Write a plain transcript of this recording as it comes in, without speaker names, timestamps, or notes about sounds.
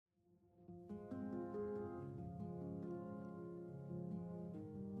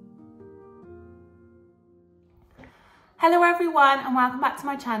Hello everyone and welcome back to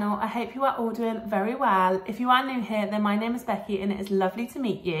my channel. I hope you are all doing very well. If you are new here, then my name is Becky and it is lovely to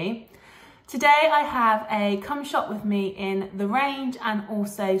meet you. Today I have a come shop with me in the Range and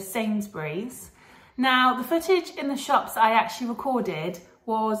also Sainsbury's. Now the footage in the shops I actually recorded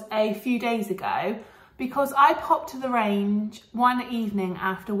was a few days ago because I popped to the Range one evening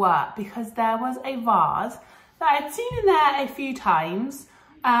after work because there was a vase that I'd seen in there a few times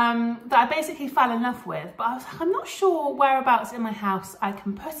that I basically fell in love with, but I was like, I'm not sure whereabouts in my house I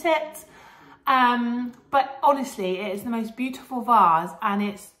can put it. But honestly, it is the most beautiful vase and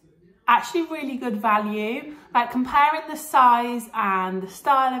it's actually really good value. Like comparing the size and the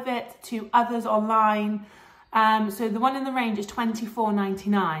style of it to others online. So the one in the Range is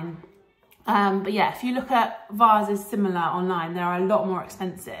 £24.99. But yeah, if you look at vases similar online, they're a lot more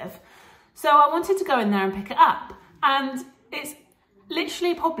expensive. So I wanted to go in there and pick it up, and it's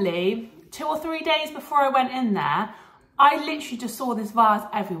literally probably 2 or 3 days before I went in there, I literally just saw this vase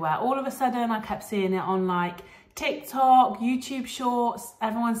everywhere. All of a sudden I kept seeing it on like TikTok, YouTube shorts,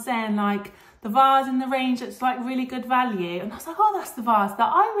 everyone's saying like the vase in the Range, it's like really good value. And I was like, oh, that's the vase that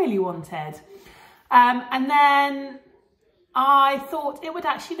I really wanted. And then I thought it would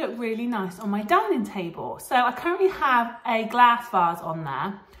actually look really nice on my dining table. So I currently have a glass vase on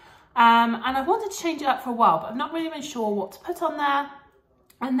there. And I wanted to change it up for a while, but I've not really been sure what to put on there.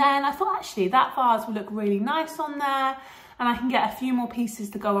 And then I thought actually that vase will look really nice on there and I can get a few more pieces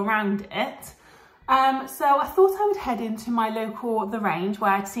to go around it. So I thought I would head into my local The Range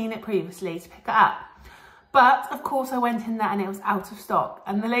where I'd seen it previously to pick it up. But of course I went in there and it was out of stock.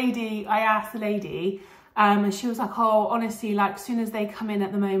 And I asked the lady and she was like, oh, honestly, like as soon as they come in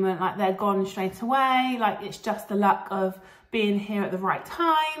at the moment, like they're gone straight away. Like it's just the luck of being here at the right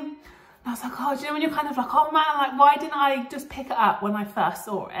time. And I was like, oh, do you know when you're kind of like, oh man, like why didn't I just pick it up when I first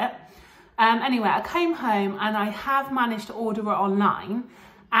saw it? Anyway, I came home and I have managed to order it online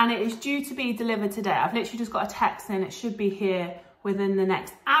and it is due to be delivered today. I've literally just got a text and it should be here within the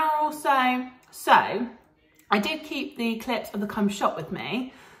next hour or so. So I did keep the clips of the come shop with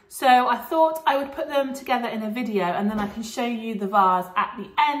me. So I thought I would put them together in a video and then I can show you the vase at the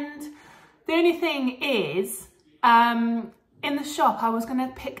end. The only thing is, in the shop, I was going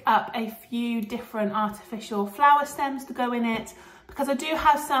to pick up a few different artificial flower stems to go in it because I do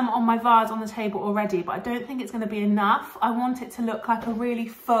have some on my vase on the table already, but I don't think it's going to be enough. I want it to look like a really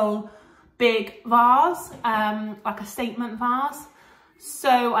full, big vase, like a statement vase.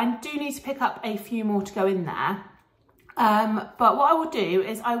 So I do need to pick up a few more to go in there. But what I will do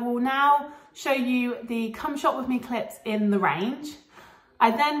is I will now show you the come shop with me clips in the Range. I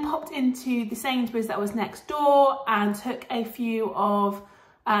then popped into the Sainsbury's that was next door and took a few of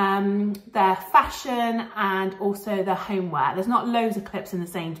their fashion and also their homeware. There's not loads of clips in the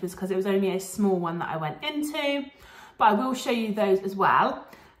Sainsbury's because it was only a small one that I went into, but I will show you those as well.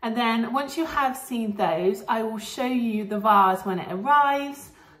 And then once you have seen those, I will show you the vase when it arrives.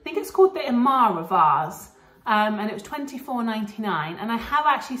 I think it's called the Imara vase. And it was £24.99. And I have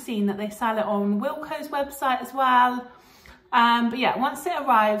actually seen that they sell it on Wilko's website as well. But yeah, once it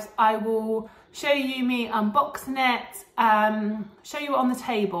arrives, I will show you me unboxing it, show you it on the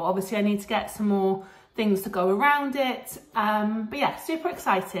table. Obviously, I need to get some more things to go around it. But yeah, super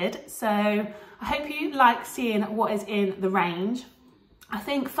excited. So I hope you like seeing what is in the Range. I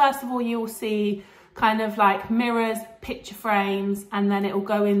think first of all, you will see kind of like mirrors, picture frames, and then it will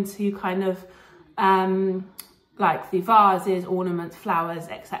go into kind of like the vases, ornaments, flowers,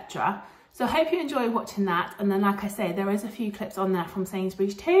 etc. So I hope you enjoy watching that. And then like I say, there is a few clips on there from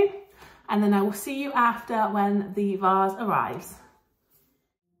Sainsbury's too. And then I will see you after when the vase arrives.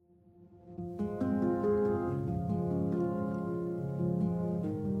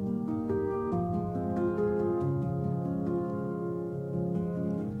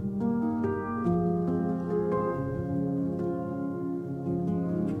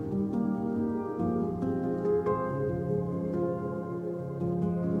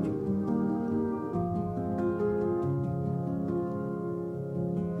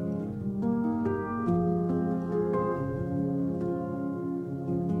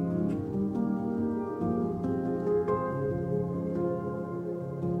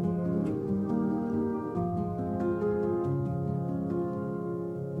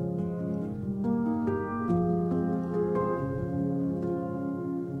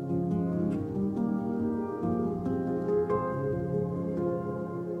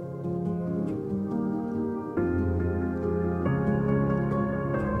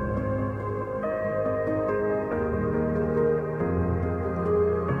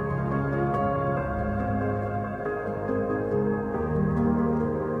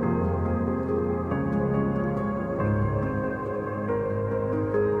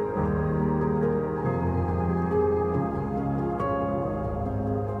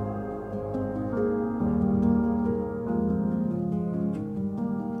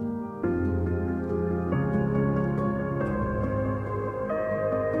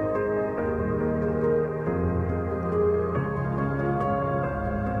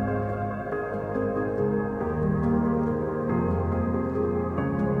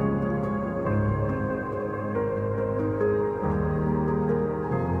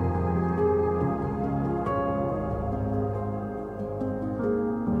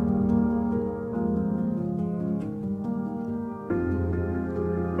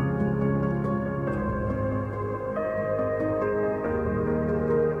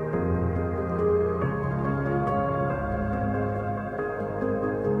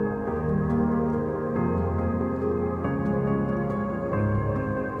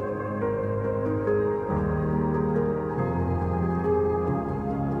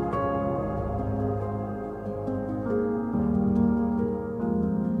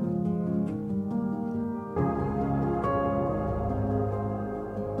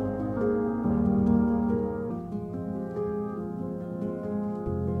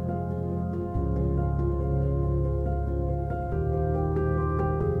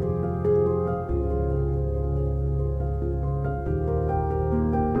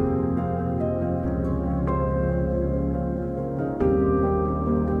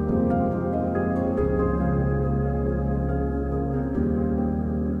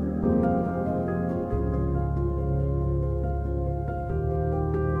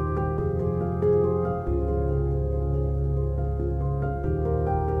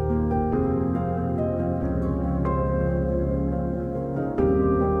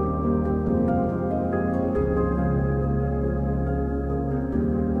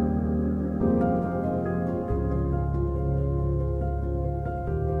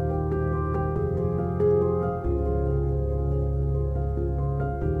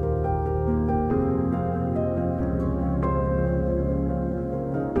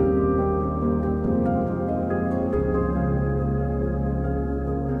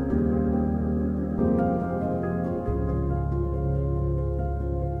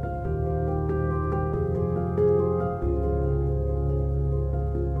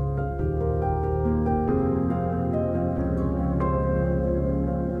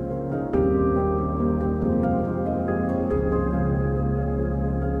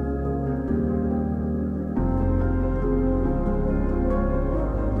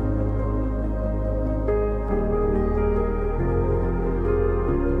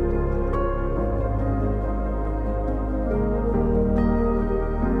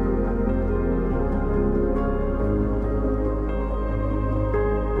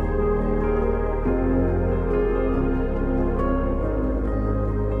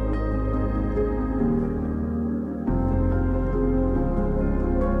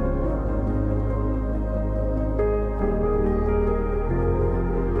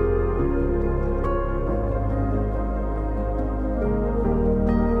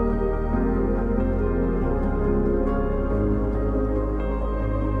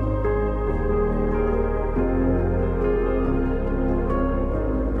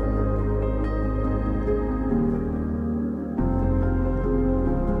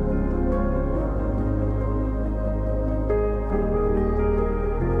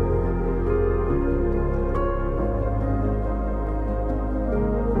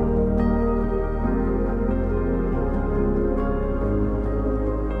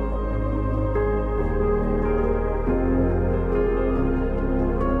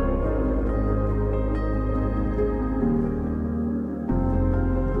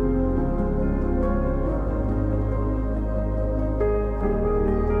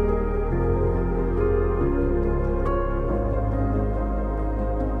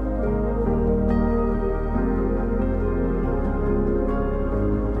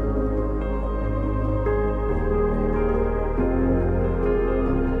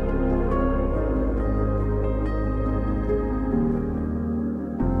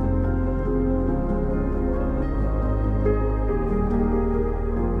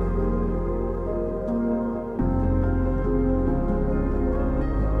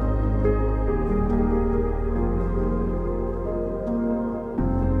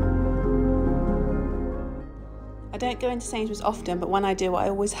 don't go into Sainsbury's often, but when I do, I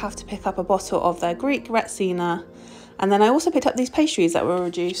always have to pick up a bottle of their Greek Retsina. And then I also picked up these pastries that were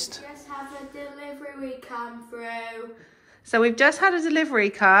reduced. Just have a delivery come through. So we've just had a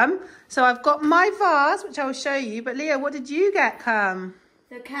delivery come. So I've got my vase, which I will show you. But Leah, what did you get come?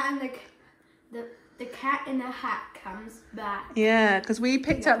 The cat in the hat comes back. Yeah, because we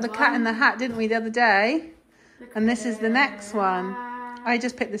picked up the cat in the hat, didn't we, the other day? And this is the next one. I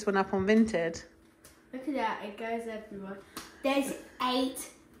just picked this one up on Vinted. Look at that, it goes everywhere. There's 8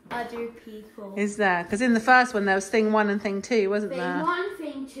 other people. Is there? Because in the first one there was thing 1 and thing 2, wasn't there? Thing 1,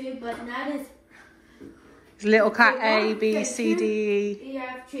 thing 2, but now there's little cat A, B, C, D, E.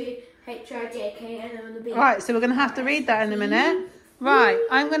 F, G, H, I, J, K, and then the B. Right, so we're going to have to read that in a minute. Right,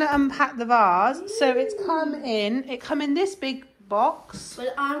 I'm going to unpack the vase. So it come in this big box.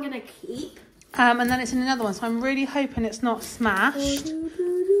 But I'm going to keep. And then it's in another one, so I'm really hoping it's not smashed.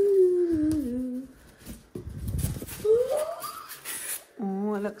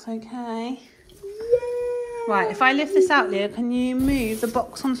 Oh, it looks okay. Yay. Right, if I lift this out, Leah, can you move the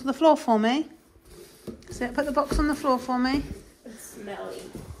box onto the floor for me? So put the box on the floor for me. It's smelly.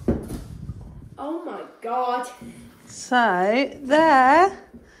 Oh my God. So there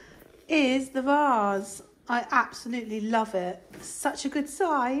is the vase. I absolutely love it. Such a good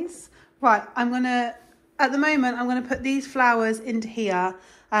size. Right, at the moment, I'm going to put these flowers into here.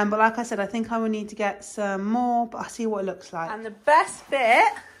 But like I said, I think I will need to get some more, but I'll see what it looks like. And the best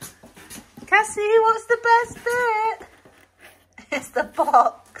bit, Cassie, what's the best bit? It's the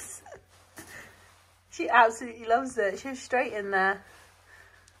box. She absolutely loves it. She was straight in there.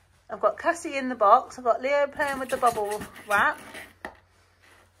 I've got Cassie in the box. I've got Leo playing with the bubble wrap.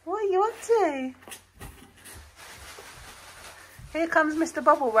 What are you up to? Here comes Mr.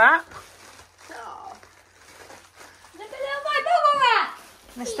 Bubble Wrap. Oh. Look at my bubble wrap.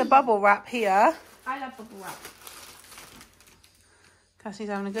 Mr. Bubble Wrap here. I love bubble wrap. Cassie's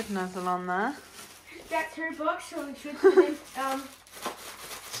having a good nuzzle on there. That's her box, so we should put in,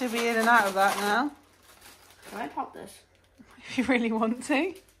 Should be in and out of that now. Can I pop this? If you really want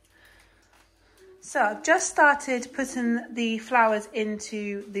to. So I've just started putting the flowers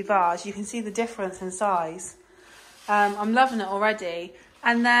into the vase. You can see the difference in size. I'm loving it already.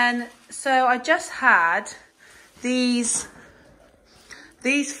 And then, so I just had these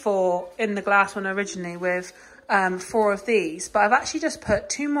 4 in the glass one originally with 4 of these. But I've actually just put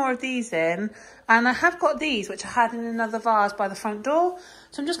 2 more of these in. And I have got these, which I had in another vase by the front door.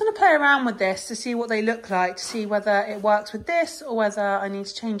 So I'm just going to play around with this to see what they look like, to see whether it works with this or whether I need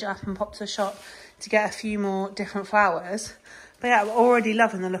to change it up and pop to the shop to get a few more different flowers. But yeah, I'm already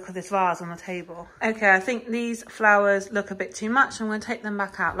loving the look of this vase on the table. Okay, I think these flowers look a bit too much. I'm going to take them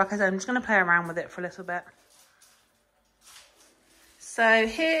back out. Like I said, I'm just going to play around with it for a little bit. So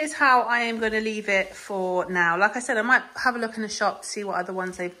here's how I am going to leave it for now. Like I said, I might have a look in the shop to see what other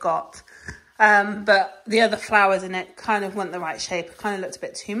ones they've got. But the other flowers in it kind of weren't the right shape. It kind of looked a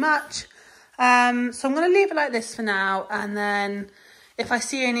bit too much. So I'm going to leave it like this for now. And then if I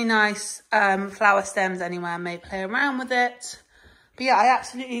see any nice flower stems anywhere, I may play around with it. But yeah, I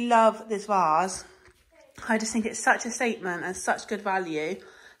absolutely love this vase. I just think it's such a statement and such good value.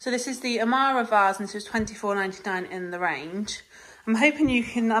 So this is the Amara vase, and this is £24.99 in the range. I'm hoping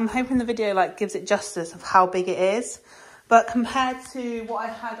the video like gives it justice of how big it is. But compared to what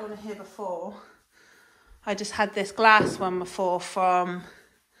I had on here before, I just had this glass one before from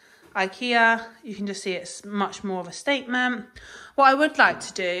IKEA. You can just see it's much more of a statement. What I would like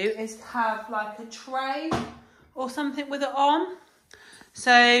to do is have like a tray or something with it on.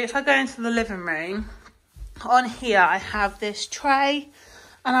 So if I go into the living room, on here I have this tray,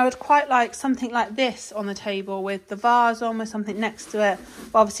 and I would quite like something like this on the table with the vase on with something next to it.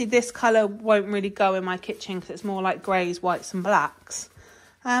 But obviously this colour won't really go in my kitchen because it's more like greys, whites and blacks.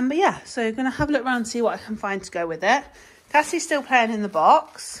 But yeah, so I'm going to have a look around and see what I can find to go with it. Cassie's still playing in the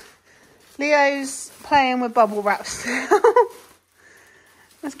box. Leo's playing with bubble wrap still.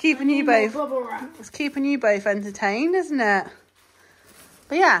 It's keeping you both entertained, isn't it?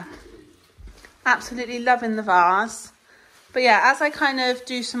 But yeah, absolutely loving the vase. But yeah, as I kind of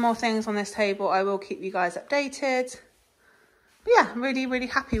do some more things on this table, I will keep you guys updated. But yeah, I'm really, really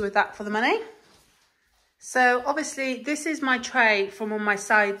happy with that for the money. So obviously this is my tray from on my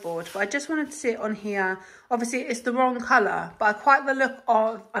sideboard, but I just wanted to see it on here. Obviously it's the wrong colour, but I quite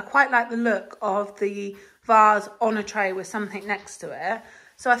like the look of the vase on a tray with something next to it.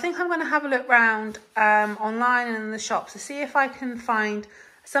 So I think I'm going to have a look round online and in the shops to see if I can find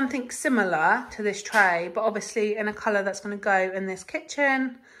something similar to this tray, but obviously in a colour that's going to go in this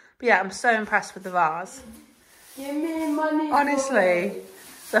kitchen. But yeah, I'm so impressed with the vase. Give me money. Honestly,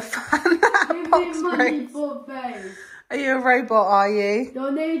 The fan that Give box me money breaks. for those. Are you a robot, are you?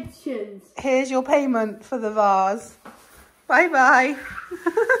 Donations. Here's your payment for the vase. Bye-bye.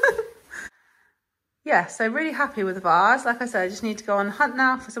 Yeah, so really happy with the vase. Like I said, I just need to go on a hunt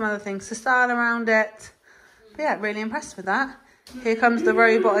now for some other things to style around it. But yeah, really impressed with that. Here comes the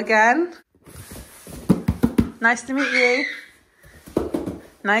robot again. Nice to meet you.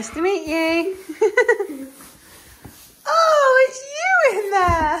 Nice to meet you. Oh, it's you in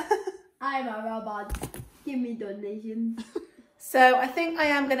there. I'm a robot. Give me donations. So I think I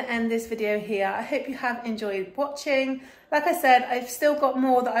am going to end this video here. I hope you have enjoyed watching. Like I said, I've still got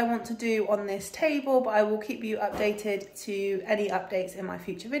more that I want to do on this table, but I will keep you updated to any updates in my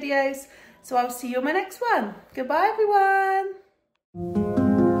future videos. So I'll see you on my next one. Goodbye, everyone.